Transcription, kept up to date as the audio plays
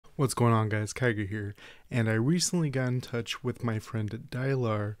What's going on, guys? Kaiger here, and I recently got in touch with my friend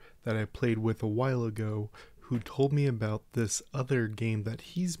Dylar that I played with a while ago, who told me about this other game that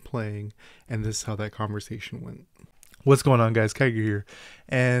he's playing, and this is how that conversation went. What's going on, guys? Kaiger here,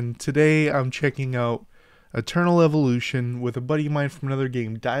 and today I'm checking out Eternal Evolution with a buddy of mine from another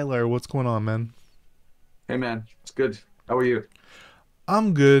game. Dylar, what's going on, man? Hey man, it's good. How are you?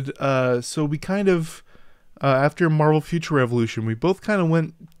 I'm good. So we kind of, after Marvel Future Revolution, we both kind of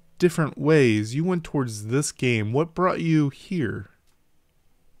went different ways. You went towards this game. What brought you here?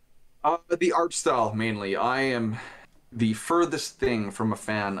 The art style mainly. I am the furthest thing from a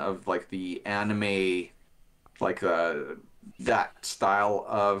fan of like the anime, like that style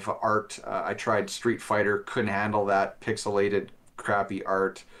of art. I tried Street Fighter, couldn't handle that pixelated, crappy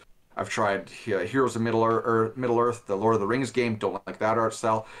art. I've tried Heroes of Middle Earth, the Lord of the Rings game. Don't like that art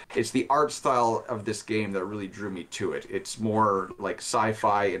style. It's the art style of this game that really drew me to it. It's more like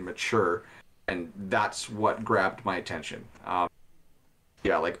sci-fi and mature, and that's what grabbed my attention.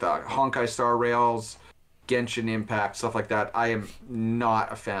 Yeah, like the Honkai Star Rails, Genshin Impact, stuff like that. I am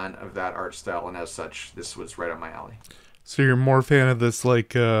not a fan of that art style, and as such, this was right up my alley. So you're more fan of this,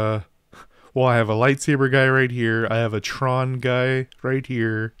 like, well, I have a lightsaber guy right here. I have a Tron guy right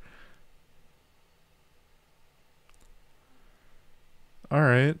here. All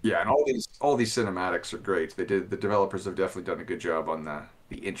right. Yeah, and all these cinematics are great. The developers have definitely done a good job on the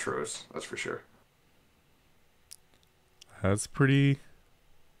intros, that's for sure. That's pretty It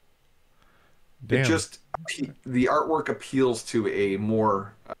damn. just the artwork appeals to a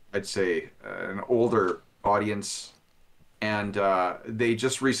more, I'd say, an older audience, and they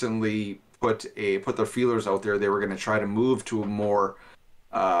just recently put their feelers out there. They were going to try to move to a more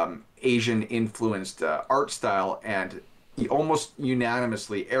Asian influenced art style, and almost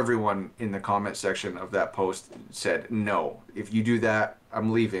unanimously, everyone in the comment section of that post said, "No, if you do that,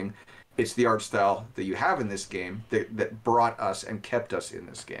 I'm leaving." It's the art style that you have in this game that brought us and kept us in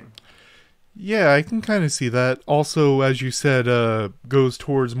this game. Yeah, I can kind of see that. Also, as you said, goes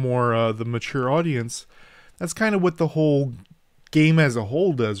towards more the mature audience. That's kind of what the whole game as a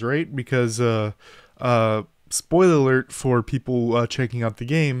whole does, right? Because spoiler alert for people checking out the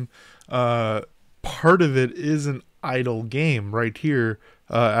game, part of it is an idle game right here.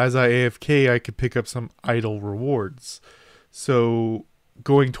 As I AFK, I could pick up some idle rewards. So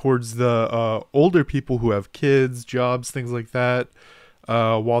going towards the older people who have kids, jobs, things like that,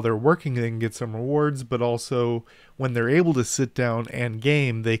 while they're working, they can get some rewards, but also when they're able to sit down and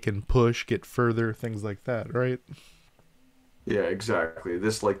game, they can push, get further, things like that, right? Yeah, exactly.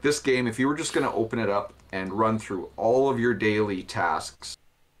 This game, if you were just going to open it up and run through all of your daily tasks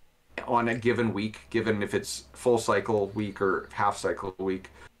on a given week, given if it's full cycle week or half cycle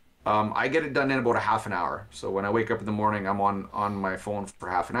week, I get it done in about a half an hour. So when I wake up in the morning, I'm on my phone for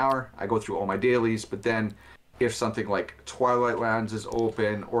half an hour. I go through all my dailies, but then if something like Twilight Lands is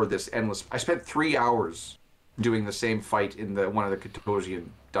open or this endless, I spent 3 hours doing the same fight in the one of the Katosian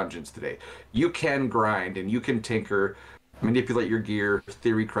dungeons today. You can grind and you can tinker, manipulate your gear,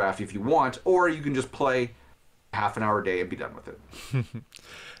 theory craft if you want, or you can just play half an hour a day and be done with it.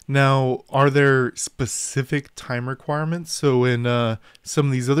 Now, are there specific time requirements? So in some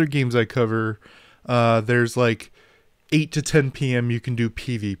of these other games I cover, there's like 8 to 10 p.m. you can do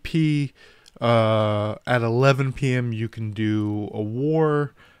PvP. At 11 p.m. you can do a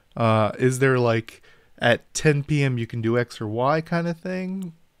war. Is there like at 10 p.m. you can do X or Y kind of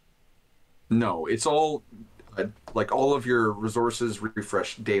thing? No, it's all like all of your resources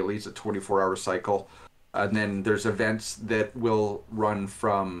refresh daily. It's a 24-hour cycle. And then there's events that will run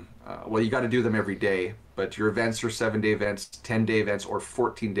from, well, you got to do them every day, but your events are 7-day events, 10-day events, or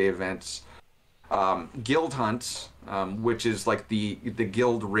 14-day events. Guild hunts, which is like the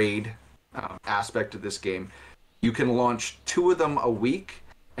guild raid aspect of this game. You can launch 2 of them a week,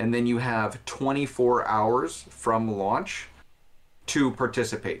 and then you have 24 hours from launch to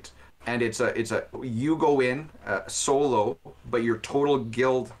participate. And it's a you go in solo, but your total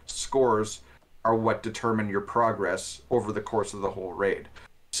guild scores are what determine your progress over the course of the whole raid.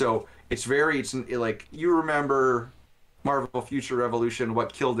 So it's like you remember Marvel Future Revolution.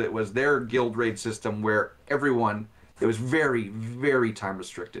 What killed it was their guild raid system, where everyone, it was very very time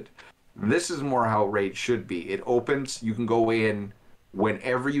restricted. This is more how raid should be. It opens, you can go in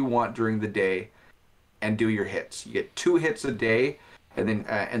whenever you want during the day and do your hits. You get 2 hits a day, and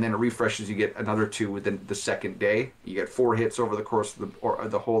then it refreshes. You get another 2 within the second day. You get 4 hits over the course of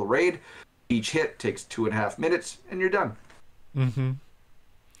the whole raid. Each hit takes 2.5 minutes, and you're done. Mm-hmm.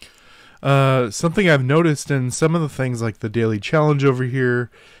 Something I've noticed in some of the things like the daily challenge over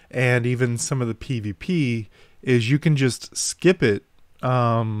here and even some of the PvP is you can just skip it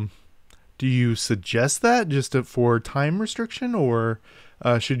Um, do you suggest that just for time restriction, or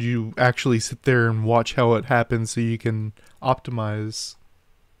should you actually sit there and watch how it happens so you can optimize?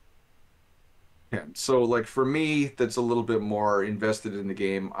 Yeah. So like for me, that's a little bit more invested in the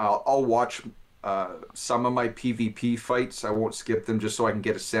game. I'll watch some of my PvP fights. I won't skip them just so I can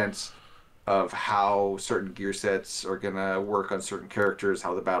get a sense of how certain gear sets are gonna work on certain characters,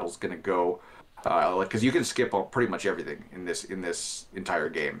 how the battle's gonna go. Like, because you can skip all, pretty much everything in this entire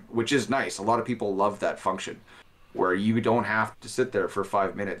game, which is nice. A lot of people love that function, where you don't have to sit there for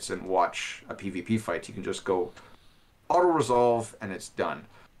 5 minutes and watch a PvP fight. You can just go auto resolve and it's done.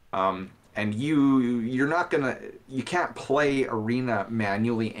 And you're not gonna you can't play arena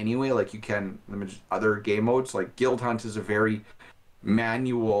manually anyway, like you can in other game modes. Like Guild Hunt is a very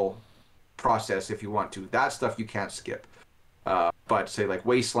manual process if you want to. That stuff you can't skip. But say like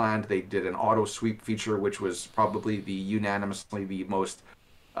Wasteland, they did an auto sweep feature, which was probably the unanimously the most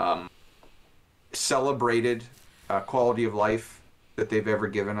um, celebrated quality of life that they've ever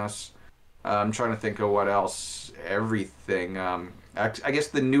given us. I'm trying to think of what else. Everything. I guess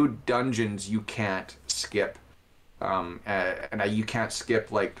the new dungeons you can't skip, and you can't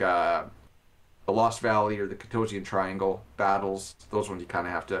skip like the Lost Valley or the Katosian Triangle battles. Those ones you kind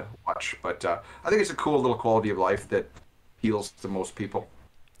of have to watch. But I think it's a cool little quality of life that appeals to most people.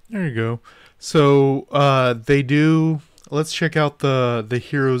 There you go. So they do. Let's check out the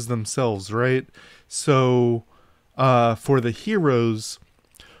heroes themselves, right? So for the heroes,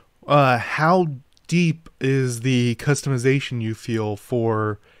 how deep is the customization you feel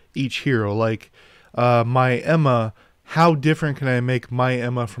for each hero? Like my Emma, how different can I make my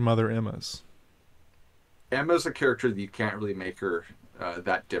Emma from other Emmas? Emma's a character that you can't really make her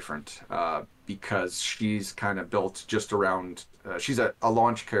that different because she's kind of built just around. She's a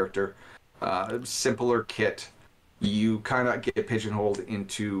launch character, simpler kit. You kind of get pigeonholed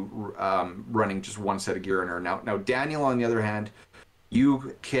into running just one set of gear in her. Now Daniel, on the other hand,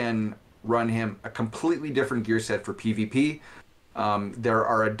 you can run him a completely different gear set for PvP. There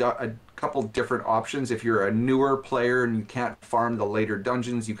are a couple different options. If you're a newer player and you can't farm the later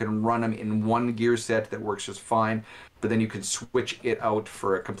dungeons, you can run them in one gear set that works just fine, but then you can switch it out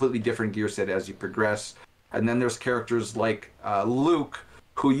for a completely different gear set as you progress. And then there's characters like Luke,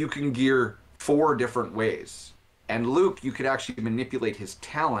 who you can gear 4 different ways. And Luke, you could actually manipulate his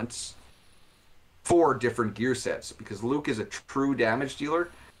talents 4 different gear sets because Luke is a true damage dealer.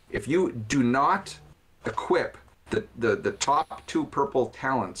 If you do not equip the top 2 purple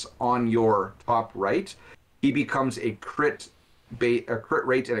talents on your top right, he becomes a crit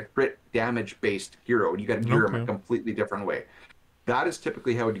rate and a crit damage based hero. You got to gear him a Okay. completely different way. That is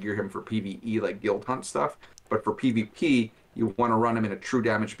typically how to gear him for PvE, like Guild Hunt stuff. But for PvP, you want to run him in a true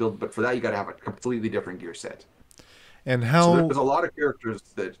damage build. But for that, you got to have a completely different gear set. And So there's a lot of characters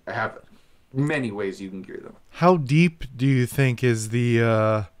that have many ways you can gear them. how deep do you think is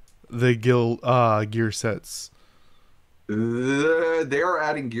the guild gear sets? They are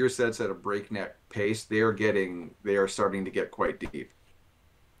adding gear sets at a breakneck pace. They are starting to get quite deep.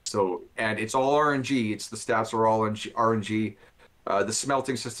 So, and it's all RNG. It's the stats are all RNG. The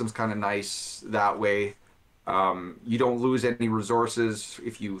smelting system's kind of nice that way. You don't lose any resources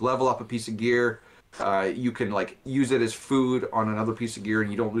if you level up a piece of gear. You can like use it as food on another piece of gear, and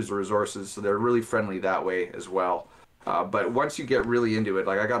you don't lose the resources. So they're really friendly that way as well. But once you get really into it,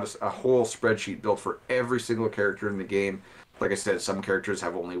 like I got a whole spreadsheet built for every single character in the game. Like I said, some characters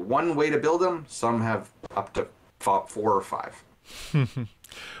have only one way to build them. Some have up to 4 or 5.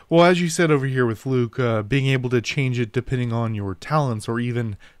 Well, as you said over here with Luke, being able to change it depending on your talents, or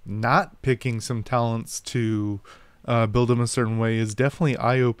even not picking some talents to build them a certain way, is definitely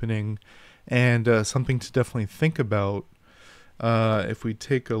eye-opening and something to definitely think about. If we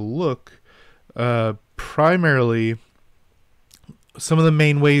take a look, primarily, some of the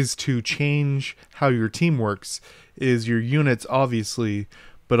main ways to change how your team works is your units, obviously,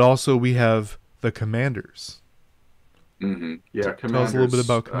 but also we have the commanders. Yeah, Tell us a little bit commanders.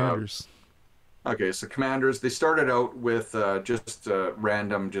 about commanders. Okay, so commanders, they started out with just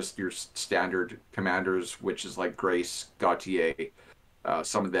random, just your standard commanders, which is like Grace, Gautier,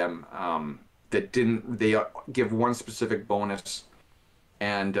 some of them that didn't, they give one specific bonus.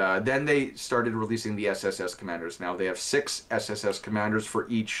 And then they started releasing the SSS commanders. Now they have 6 SSS commanders for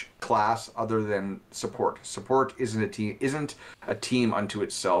each class other than support. Support isn't a team unto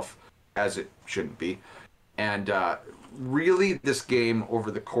itself, as it shouldn't be. And really, this game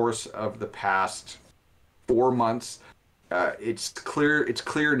over the course of the past 4 months, it's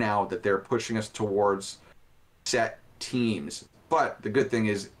clear now that they're pushing us towards set teams. But the good thing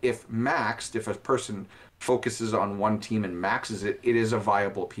is, if maxed, if a person focuses on one team and maxes it, it is a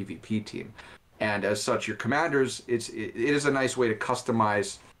viable PvP team. And as such, your commanders, it is a nice way to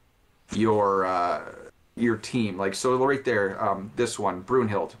customize your team. Like so, right there, this one,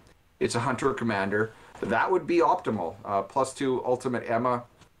 Brunhild, it's a hunter commander. That would be optimal. +2 ultimate Emma.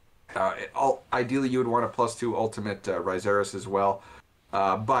 Ideally, you would want a +2 ultimate Ryzeris as well.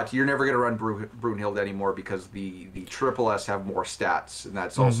 But you're never going to run Brunhild anymore because the triple S have more stats, and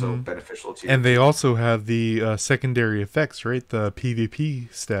that's also beneficial to you. And they also have the secondary effects, right? The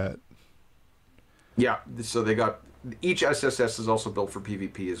PvP stat. Yeah, so they got each SSS is also built for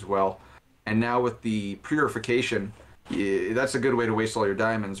PvP as well. And now with the purification, that's a good way to waste all your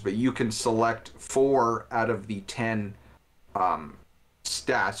diamonds, but you can select 4 out of the 10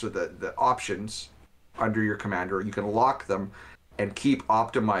 stats or the options under your commander. You can lock them and keep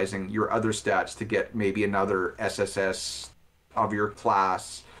optimizing your other stats to get maybe another SSS of your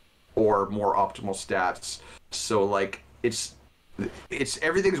class or more optimal stats. So like it's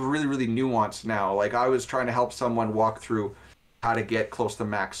everything's really, really nuanced now. Like I was trying to help someone walk through how to get close to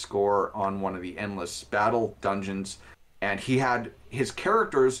max score on one of the endless battle dungeons, and his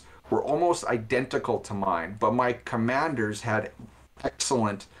characters were almost identical to mine, but my commanders had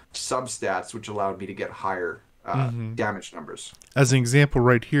excellent substats which allowed me to get higher damage numbers. As an example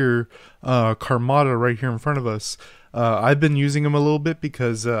right here, Karmada right here in front of us, I've been using him a little bit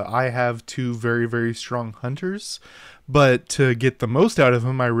because I have 2 very, very strong hunters, but to get the most out of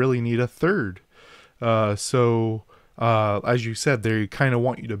him, I really need a third. So as you said, they kind of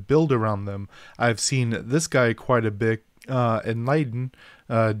want you to build around them. I've seen this guy quite a bit in Leiden,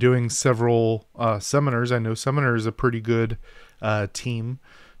 doing several summoners. I know Summoner is a pretty good team,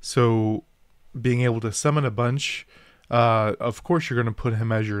 so being able to summon a bunch, of course you're going to put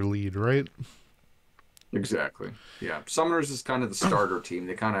him as your lead, right? Exactly. Yeah, Summoners is kind of the starter team.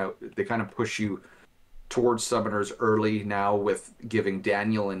 They kind of push you towards Summoners early now with giving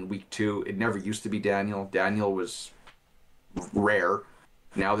Daniel in week 2. It never used to be Daniel. Daniel was rare.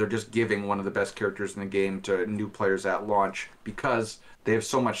 Now they're just giving one of the best characters in the game to new players at launch because they have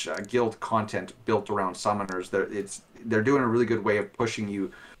so much guild content built around Summoners. They're doing a really good way of pushing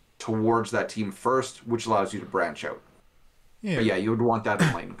you towards that team first, which allows you to branch out. Yeah, but yeah, you would want that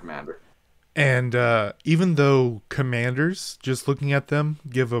in Lightning Commander. And even though commanders, just looking at them,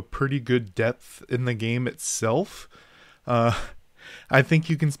 give a pretty good depth in the game itself, I think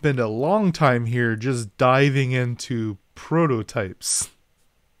you can spend a long time here just diving into prototypes.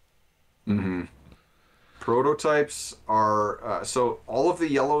 Mm-hmm. Prototypes are so all of the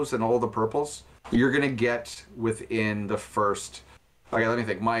yellows and all the purples you're gonna get within the first. Okay, let me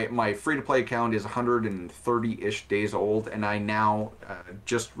think. My free-to-play account is 130-ish days old, and I now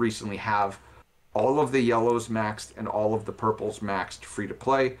just recently have all of the yellows maxed and all of the purples maxed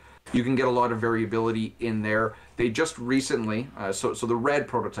free-to-play. You can get a lot of variability in there. They just recently, so the red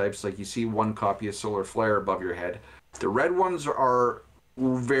prototypes, like you see 1 copy of Solar Flare above your head. The red ones are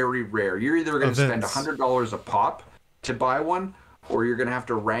very rare. You're either going to spend $100 a pop to buy one, or you're going to have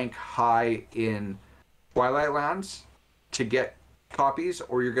to rank high in Twilight Lands to get copies,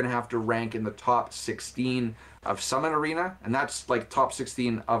 or you're going to have to rank in the top 16 of Summon Arena, and that's like top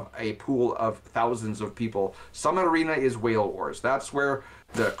 16 of a pool of thousands of people. Summon Arena is Whale Wars. That's where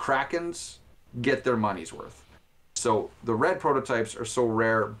the Krakens get their money's worth. So the red prototypes are so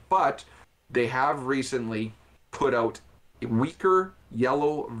rare, but they have recently put out weaker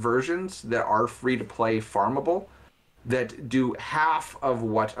yellow versions that are free to play farmable that do half of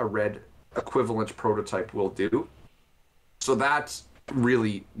what a red equivalent prototype will do. So that's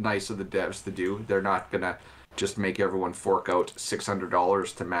really nice of the devs to do. They're not going to just make everyone fork out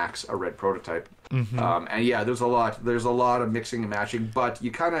 $600 to max a red prototype. Mm-hmm. And yeah, there's a lot of mixing and matching, but you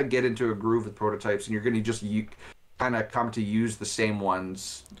kind of get into a groove with prototypes, and you're going to just kind of come to use the same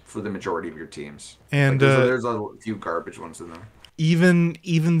ones for the majority of your teams. And like there's a few garbage ones in there.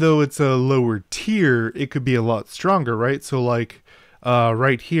 Even though it's a lower tier, it could be a lot stronger, right? So like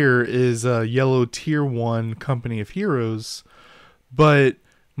right here is a yellow tier 1 Company of Heroes, but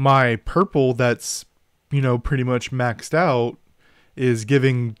my purple that's, pretty much maxed out is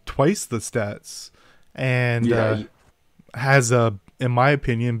giving twice the stats and has a, in my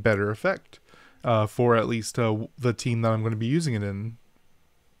opinion, better effect for at least the team that I'm going to be using it in.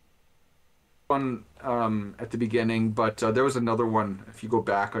 One at the beginning, but there was another one. If you go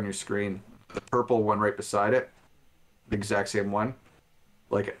back on your screen, the purple one right beside it, the exact same one.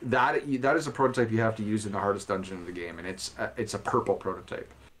 Like that is a prototype you have to use in the hardest dungeon in the game, and it's a purple prototype.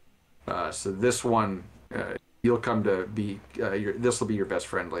 So this one, you'll come to be this will be your best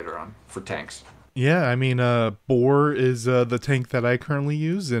friend later on for tanks. Yeah, I mean, Boar is the tank that I currently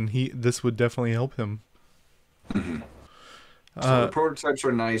use, and this would definitely help him. Mhm. So the Uh, prototypes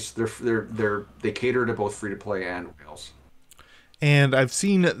are nice. They cater to both free to play and whales. and I've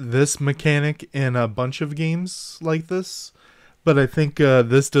seen this mechanic in a bunch of games like this, but I think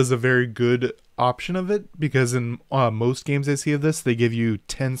this does a very good option of it because in most games I see of this, they give you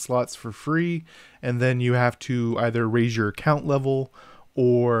 10 slots for free, and then you have to either raise your account level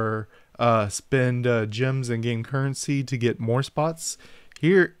or spend gems and game currency to get more spots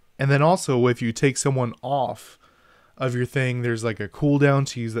here. And then also, if you take someone off of your thing, there's like a cooldown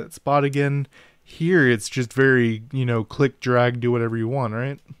to use that spot again. Here, it's just very, click, drag, do whatever you want,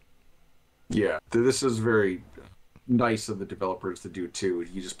 right? Yeah, this is very nice of the developers to do too.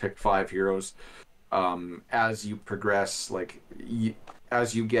 You just pick 5 heroes. As you progress,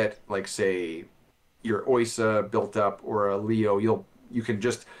 as you get, like, say, your Oisa built up or a Leo, you can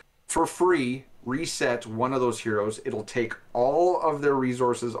just for free reset one of those heroes. It'll take all of their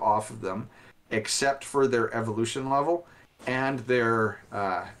resources off of them, except for their evolution level and their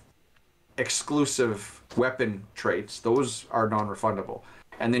exclusive weapon traits. Those are non-refundable.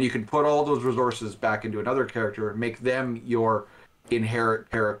 And then you can put all those resources back into another character, make them your inherit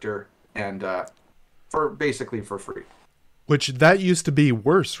character, and for basically for free. Which that used to be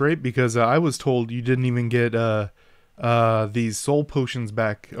worse, right? Because I was told you didn't even get these soul potions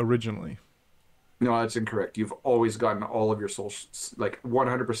back originally. No, that's incorrect. You've always gotten all of your soul, like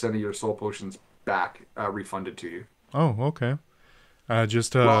 100% of your soul potions back, refunded to you. Oh, okay.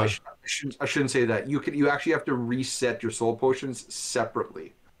 Just Well, I shouldn't say that. You actually have to reset your soul potions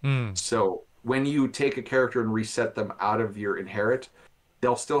separately. hmm. So when you take a character and reset them out of your inherit,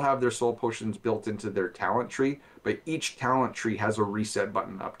 they'll still have their soul potions built into their talent tree, but each talent tree has a reset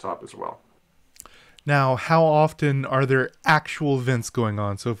button up top as well. Now, how often are there actual events going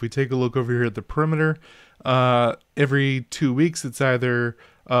on? So if we take a look over here at the perimeter, every 2 weeks it's either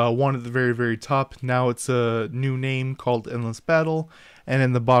one at the very, very top. Now it's a new name called Endless Battle. And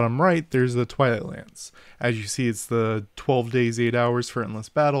in the bottom right, there's the Twilight Lands. As you see, it's the 12 days, 8 hours for Endless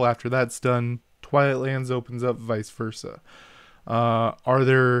Battle. After that's done, Twilight Lands opens up, vice versa. How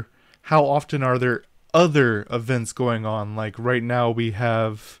often are there other events going on? Like right now, we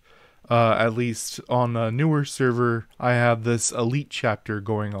have, at least on a newer server, I have this Elite chapter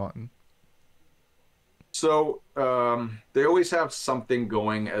going on. So they always have something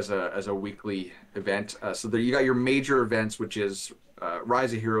going as a weekly event. So there you got your major events, which is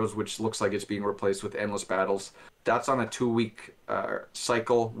Rise of Heroes, which looks like it's being replaced with Endless Battles. That's on a 2 week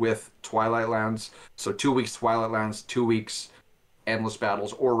cycle with Twilight Lands. So 2 weeks Twilight Lands, 2 weeks Endless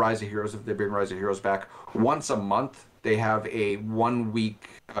Battles, or Rise of Heroes if they bring Rise of Heroes back. Once a month, they have a 1 week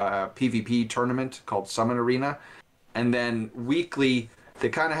PvP tournament called Summon Arena. And then weekly, they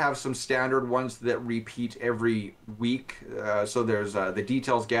kind of have some standard ones that repeat every week. So there's the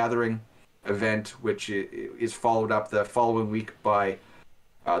Details Gathering event, which is followed up the following week by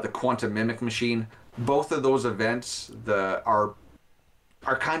the Quantum Mimic Machine. Both of those events are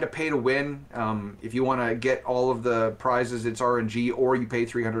kind of pay to win. If you want to get all of the prizes, it's RNG, or you pay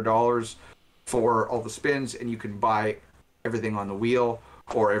 $300 for all the spins, and you can buy everything on the wheel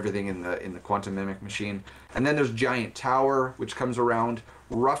or everything in the Quantum Mimic Machine. And then there's Giant Tower, which comes around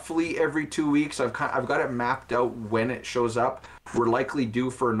roughly every 2 weeks. I've got it mapped out when it shows up. We're likely due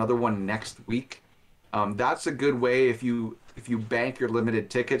for another one next week. That's a good way if you bank your limited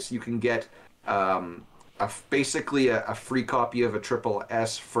tickets, you can get basically a free copy of a triple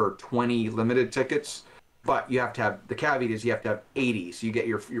S for 20 limited tickets. But you have to have, the caveat is you have to have 80. So you get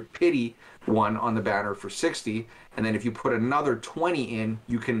your pity one on the banner for 60, and then if you put another 20 in,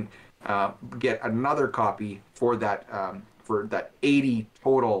 you can get another copy for that 80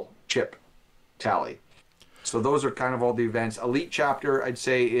 total chip tally. So those are kind of all the events. Elite chapter, I'd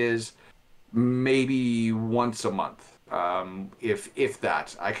say, is maybe once a month, if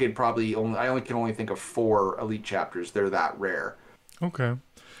that. I only can only think of 4 elite chapters. They're that rare. Okay.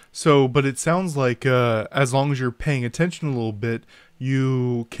 So, but it sounds like as long as you're paying attention a little bit,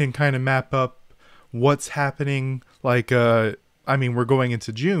 you can kind of map up what's happening. Like, we're going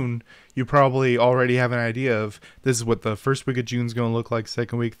into June. You probably already have an idea of this is what the first week of June is going to look like,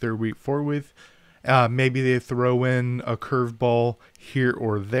 second week, third week, fourth week. Maybe they throw in a curveball here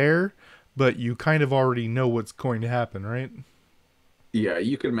or there, but you kind of already know what's going to happen, right? Yeah,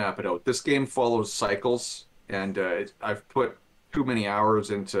 you can map it out. This game follows cycles, and I've put too many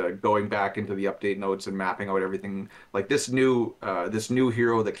hours into going back into the update notes and mapping out everything. Like this new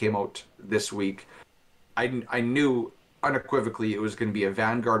hero that came out this week, I knew unequivocally it was going to be a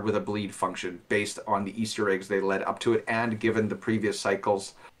Vanguard with a bleed function based on the Easter eggs they led up to it, and given the previous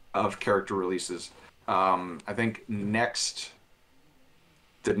cycles of character releases. I think the next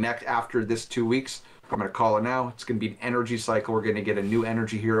after this 2 weeks, I'm going to call it now. It's going to be an energy cycle. We're going to get a new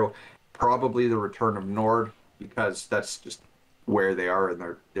energy hero, probably the return of Nord, because that's just where they are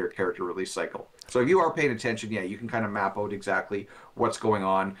in their character release cycle. So if you are paying attention, yeah, you can kind of map out exactly what's going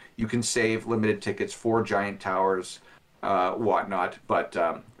on. You can save limited tickets for giant towers, whatnot. But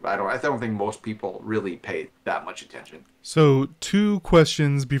I don't think most people really pay that much attention. So, two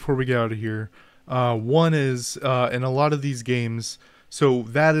questions before we get out of here. One is in a lot of these games, so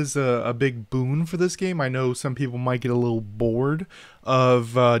that is a big boon for this game. I know some people might get a little bored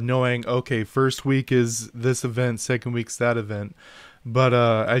of knowing, okay, first week is this event, second week's that event. But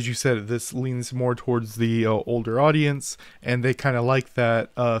as you said, this leans more towards the older audience, and they kind of like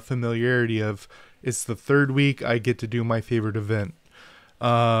that familiarity of it's the third week, I get to do my favorite event.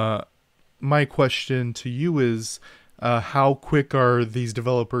 My question to you is, how quick are these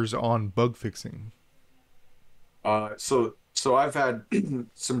developers on bug fixing? So I've had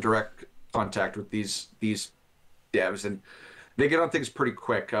some direct contact with these devs, and they get on things pretty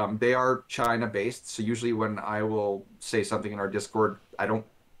quick. They are China based, so usually when I will say something in our Discord,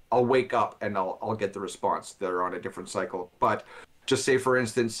 I'll wake up and I'll get the response. They're on a different cycle. But just say for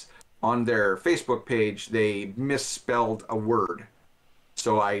instance, on their Facebook page, they misspelled a word.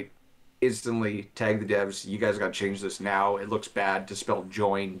 So I instantly tag the devs, you guys got to change this now. It looks bad to spell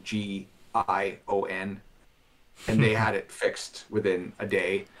join, Gion, and they had it fixed within a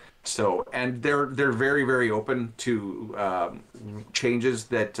day. So, and they're very very open to changes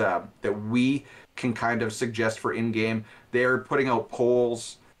that we can kind of suggest for in game. They're putting out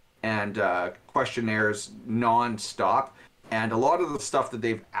polls and questionnaires non-stop, and a lot of the stuff that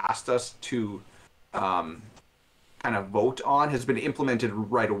they've asked us to kind of vote on has been implemented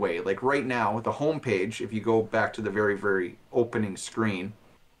right away. Like right now, the homepage, if you go back to the very very opening screen,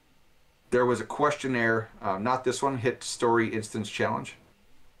 there was a questionnaire. Not this one, hit story instance challenge.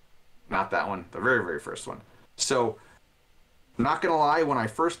 Not that one, the very, very first one. So, not gonna lie, when I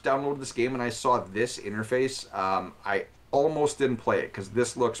first downloaded this game and I saw this interface, I almost didn't play it because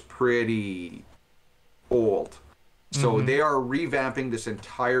this looks pretty old. So they are revamping this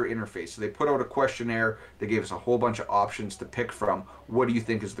entire interface. So they put out a questionnaire. They gave us a whole bunch of options to pick from. What do you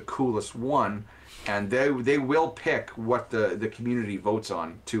think is the coolest one? And they will pick what the community votes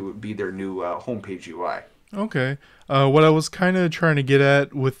on to be their new homepage UI. Okay. What I was kind of trying to get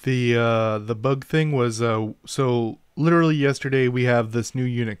at with the bug thing was so literally yesterday we have this new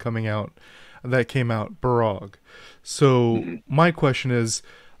unit coming out that came out, Barog. So my question is,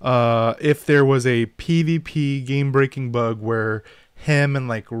 if there was a PvP game breaking bug where him and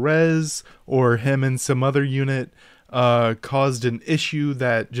like Rez or him and some other unit caused an issue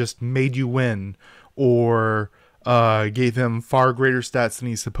that just made you win or gave him far greater stats than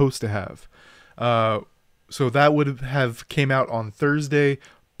he's supposed to have. So that would have came out on Thursday.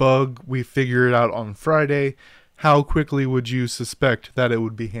 Bug, we figure it out on Friday. How quickly would you suspect that it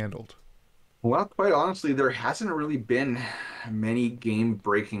would be handled? Well, quite honestly, there hasn't really been many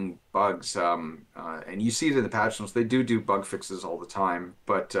game-breaking bugs, and you see it in the patch notes. They do bug fixes all the time,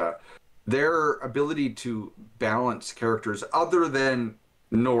 but their ability to balance characters, other than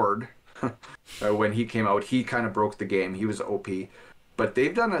Nord, when he came out, he kind of broke the game. He was OP, but they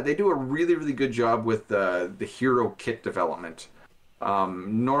do a really really good job with the hero kit development.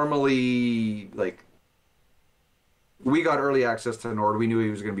 Normally, like we got early access to Nord. We knew he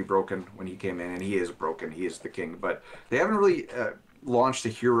was going to be broken when he came in, and he is broken. He is the king. But they haven't really launched a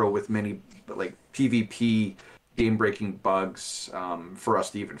hero with many like PvP game-breaking bugs for us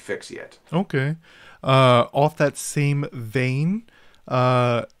to even fix yet. Okay. Off that same vein,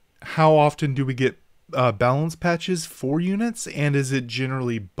 how often do we get balance patches for units, and is it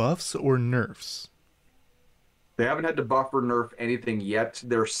generally buffs or nerfs? They haven't had to buff or nerf anything yet.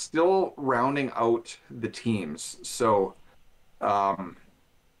 They're still rounding out the teams. So, Yeah,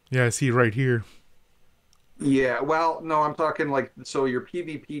 I see right here. yeah, well, no, I'm talking like so your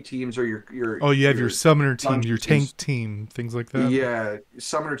PvP teams or Oh, you have your your summoner team, dungeon your teams. tank team, things like that. Yeah,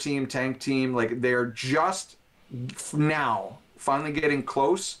 summoner team, tank team, like they're just now finally getting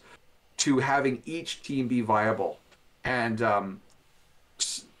close to having each team be viable. And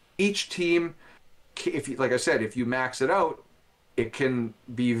each team, if you, like I said, if you max it out, it can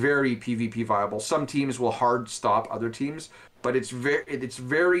be very PvP viable. Some teams will hard stop other teams, but it's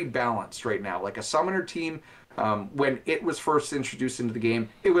very balanced right now. Like a summoner team, when it was first introduced into the game,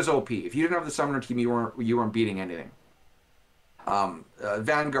 it was OP. If you didn't have the summoner team, you weren't beating anything.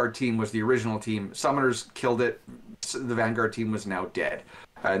 Vanguard team was the original team. Summoners killed it. The Vanguard team was now dead.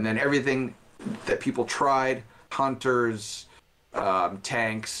 And then everything that people tried, hunters,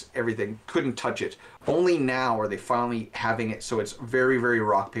 tanks, everything, couldn't touch it. Only now are they finally having it so it's very, very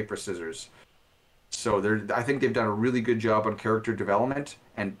rock, paper, scissors. So I think they've done a really good job on character development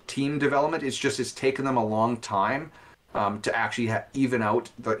and team development. It's taken them a long time to actually even out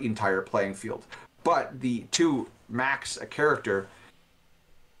the entire playing field. But to max a character,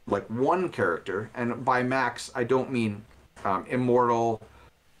 like one character, and by max I don't mean Immortal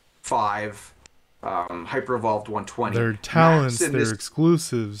 5, Hyper Evolved 120. Their talents, their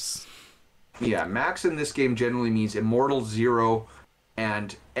exclusives. Yeah, max in this game generally means Immortal 0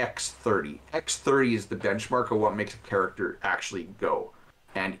 and X30. X30 is the benchmark of what makes a character actually go.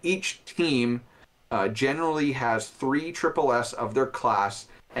 And each team generally has 3 triple S of their class,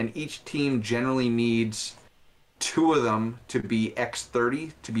 and each team generally needs 2 of them to be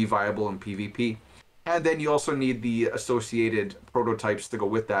X30 to be viable in PvP. And then you also need the associated prototypes to go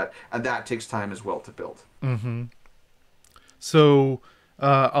with that, and that takes time as well to build. Mm-hmm. So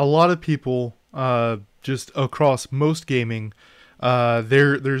a lot of people, just across most gaming,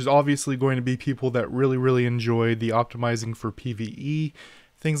 there's obviously going to be people that really, really enjoy the optimizing for PvE,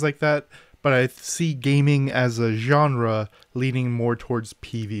 things like that. But I see gaming as a genre leaning more towards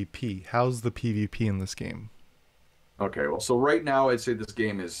PvP. How's the PvP in this game? Okay, well, so right now I'd say this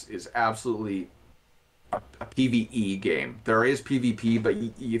game is absolutely a PvE game. There is PvP, but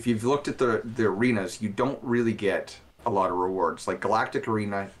if you've looked at the arenas, you don't really get a lot of rewards. Like Galactic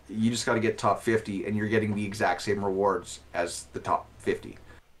Arena, you just got to get top 50, and you're getting the exact same rewards as the top 50.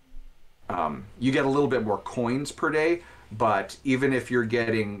 You get a little bit more coins per day, but even if you're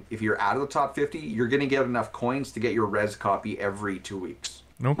out of the top 50, you're going to get enough coins to get your res copy every 2 weeks,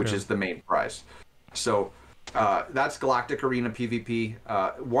 which is the main prize. So that's Galactic Arena PvP.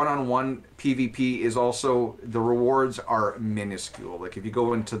 One-on-one PvP is also, the rewards are minuscule. Like if you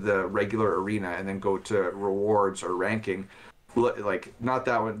go into the regular arena and then go to rewards or ranking, like not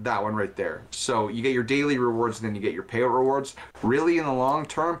that one right there. So you get your daily rewards and then you get your payout rewards. Really, in the long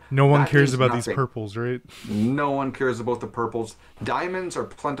term, no one cares about these purples, right? No one cares about the purples. Diamonds are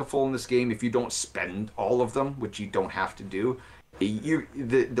plentiful in this game if you don't spend all of them, which you don't have to do.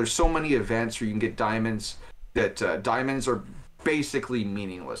 There's so many events where you can get diamonds that diamonds are basically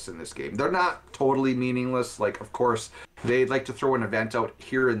meaningless in this game. They're not totally meaningless. Like, of course, they'd like to throw an event out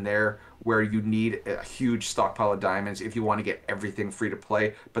here and there where you need a huge stockpile of diamonds if you want to get everything free to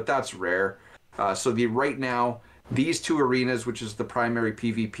play, but that's rare. So right now, these 2 arenas, which is the primary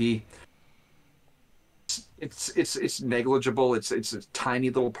PvP, it's negligible. It's a tiny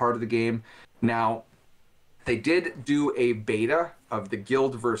little part of the game. Now, they did do a beta of the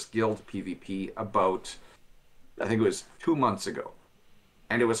guild versus guild PvP about, I think it was 2 months ago,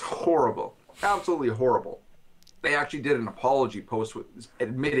 and it was horrible, absolutely horrible. They actually did an apology post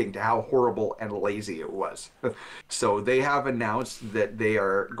admitting to how horrible and lazy it was. So they have announced that they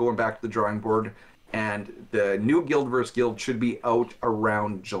are going back to the drawing board, and the new Guild vs. Guild should be out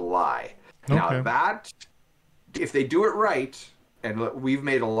around July. Okay. Now that, if they do it right, and we've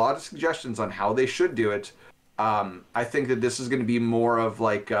made a lot of suggestions on how they should do it, I think that this is going to be more of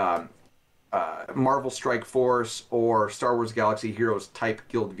like Marvel Strike Force or Star Wars Galaxy Heroes type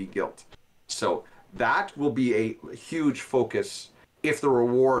Guild v Guild. So that will be a huge focus if the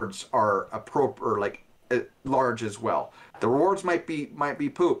rewards are appropriate or like large as well. The rewards might be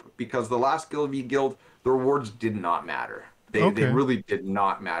poop, because the last Guild v Guild, the rewards did not matter. They really did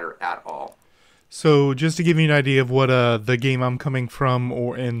not matter at all. So just to give you an idea of what the game I'm coming from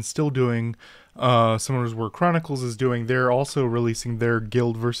and still doing, Summoners War Chronicles is doing, they're also releasing their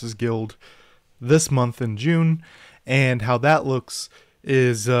Guild versus Guild this month in June, and how that looks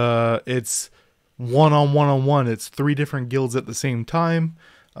is it's one-on-one. It's 3 different guilds at the same time.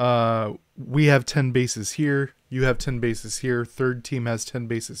 We have 10 bases here. You have 10 bases here. Third team has 10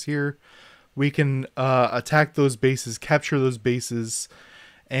 bases here. We can attack those bases, capture those bases,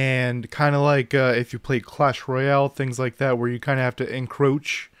 and kind of like if you play Clash Royale, things like that, where you kind of have to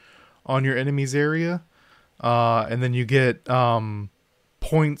encroach on your enemy's area. And then you get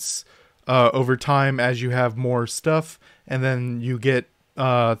points over time as you have more stuff, and then you get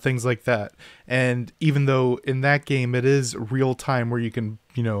things like that. And even though in that game it is real time where you can,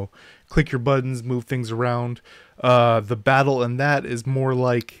 click your buttons, move things around, the battle in that is more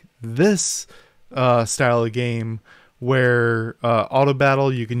like this style of game where auto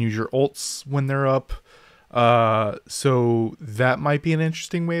battle, you can use your ults when they're up. So that might be an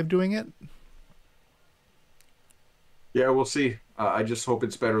interesting way of doing it. Yeah, we'll see. I just hope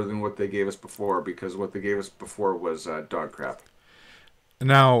it's better than what they gave us before, because what they gave us before was dog crap.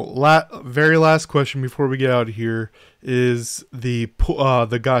 Now, very last question before we get out of here is the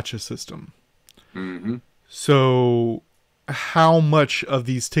gacha system. Mm-hmm. So, how much of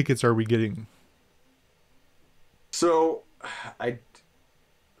these tickets are we getting? So,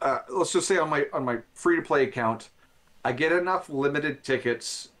 let's just say on my free to play account, I get enough limited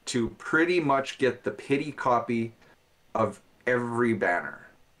tickets to pretty much get the pity copy of every banner.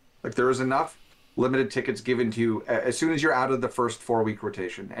 Like there is enough limited tickets given to you as soon as you're out of the first 4 week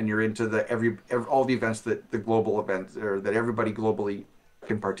rotation and you're into the all the events that the global events or that everybody globally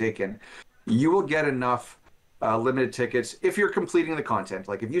can partake in. You will get enough limited tickets if you're completing the content.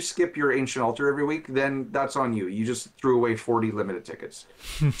 Like if you skip your Ancient Altar every week, then that's on you. You just threw away 40 limited tickets.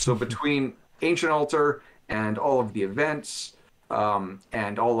 So between Ancient Altar and all of the events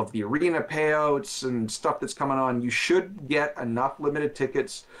and all of the arena payouts and stuff that's coming on, you should get enough limited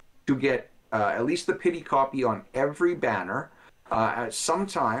tickets to get at least the pity copy on every banner.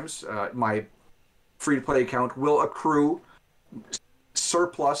 Sometimes my free to play account will accrue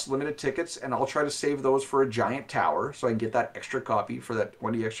surplus limited tickets, and I'll try to save those for a giant tower so I can get that extra copy for that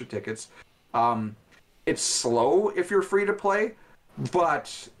 20 extra tickets. It's slow if you're free to play,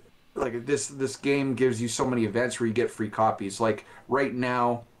 but like this game gives you so many events where you get free copies. Like right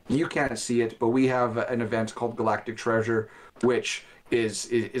now, you can't see it, but we have an event called Galactic Treasure, which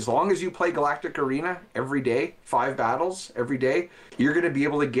is as long as you play Galactic Arena every day, 5 battles every day, you're going to be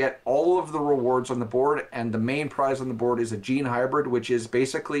able to get all of the rewards on the board, and the main prize on the board is a Gene Hybrid, which is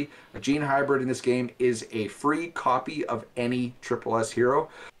basically a Gene Hybrid in this game is a free copy of any Triple S hero.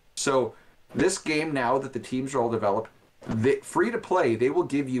 So this game, now that the teams are all developed, free to play, they will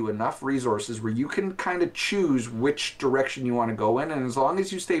give you enough resources where you can kind of choose which direction you want to go in, and as long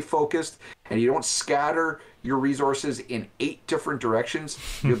as you stay focused and you don't scatter your resources in 8 different directions,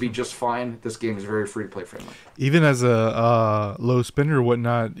 you'll be just fine. This game is very free to play friendly. Even as a low spender or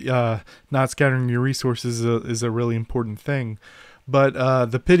whatnot, not scattering your resources is a really important thing. But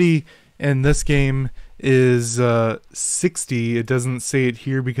the pity in this game is 60. It doesn't say it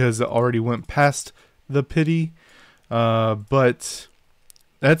here because it already went past the pity. But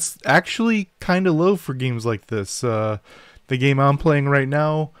that's actually kind of low for games like this. The game I'm playing right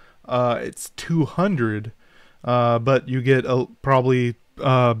now, it's 200, but you get probably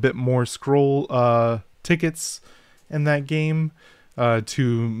a bit more scroll tickets in that game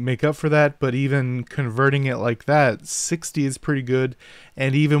to make up for that. But even converting it like that, 60 is pretty good.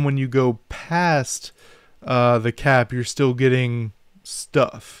 And even when you go past the cap, you're still getting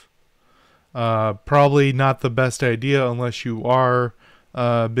stuff. Probably not the best idea unless you are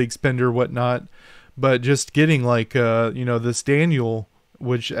a big spender, whatnot. But just getting like, this Daniel,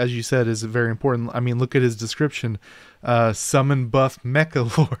 which, as you said, is very important. I mean, look at his description. Summon buff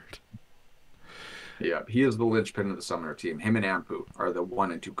Mecha Lord. Yeah, he is the linchpin of the summoner team. Him and Ampu are the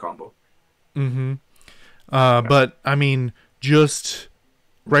 1 and 2 combo. Mm-hmm. But, I mean, just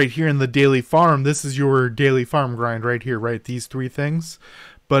right here in the daily farm, this is your daily farm grind right here, right? These 3 things.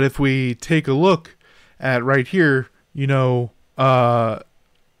 But if we take a look at right here, this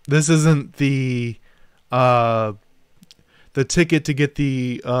isn't the ticket to get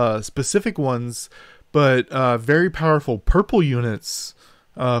the specific ones, but very powerful purple units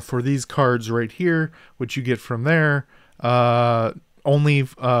for these cards right here, which you get from there, only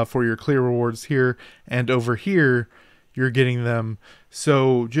for your clear rewards here, and over here you're getting them.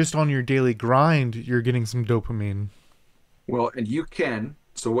 So just on your daily grind, you're getting some dopamine. Well, and you can.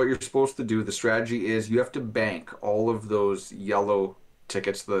 So what you're supposed to do, the strategy is you have to bank all of those yellow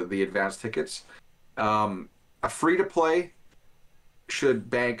tickets, the advanced tickets. A free to play should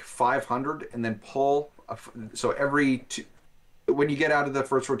bank 500 and then pull. So when you get out of the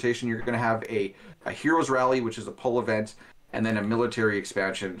first rotation, you're going to have a Heroes Rally, which is a pull event, and then a military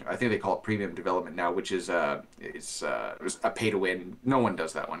expansion. I think they call it Premium Development now, which is it's a pay to win. No one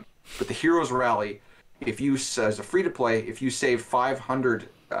does that one. But the Heroes Rally, if you, as a free to play, if you save 500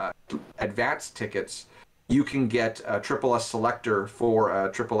 advanced tickets, you can get a Triple S selector for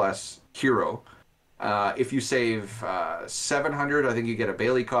a Triple S hero. If you save 700, I think you get a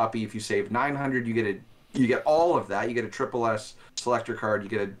Bailey copy. If you save 900, you get all of that. You get a Triple S selector card, you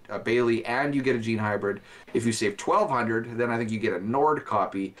get a Bailey, and you get a Gene Hybrid. If you save 1200, then I think you get a Nord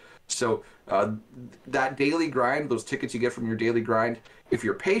copy. So that daily grind, those tickets you get from your daily grind, if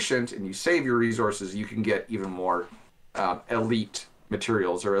you're patient and you save your resources, you can get even more elite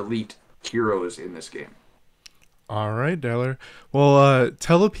materials or elite heroes in this game. All right, Dyler. Well,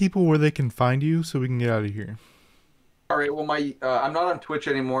 tell the people where they can find you so we can get out of here. All right. Well, I'm not on Twitch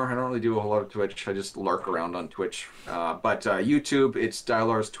anymore. I don't really do a whole lot of Twitch. I just lurk around on Twitch. But YouTube, it's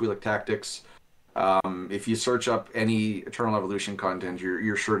Dylar's Twi'lek Tactics. If you search up any Eternal Evolution content,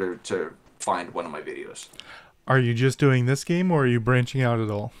 you're sure to find one of my videos. Are you just doing this game, or are you branching out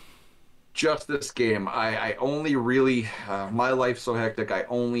at all? Just this game. I only really my life's so hectic. I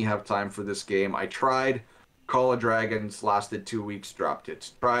only have time for this game. I tried Call of Dragons lasted 2 weeks, dropped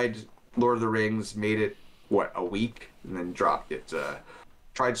it. Tried Lord of the Rings, made it what, a week, and then dropped it.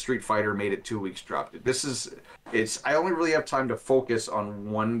 Tried Street Fighter, made it 2 weeks, dropped it. I only really have time to focus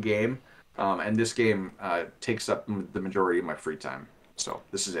on one game, and this game takes up the majority of my free time. So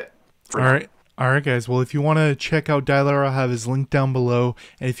this is it. All right, guys. Well, if you want to check out Dylar, I'll have his link down below.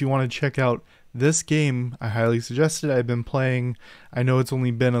 And if you want to check out this game, I highly suggest it. I've been playing. I know it's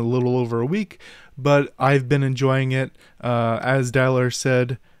only been a little over a week, but I've been enjoying it. As Dylar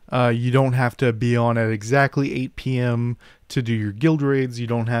said, you don't have to be on at exactly 8 p.m. to do your guild raids. You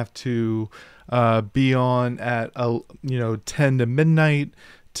don't have to be on at 10 to midnight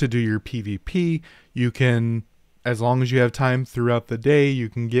to do your PvP. You can, as long as you have time throughout the day, you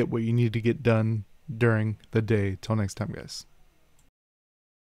can get what you need to get done during the day. Till next time, guys.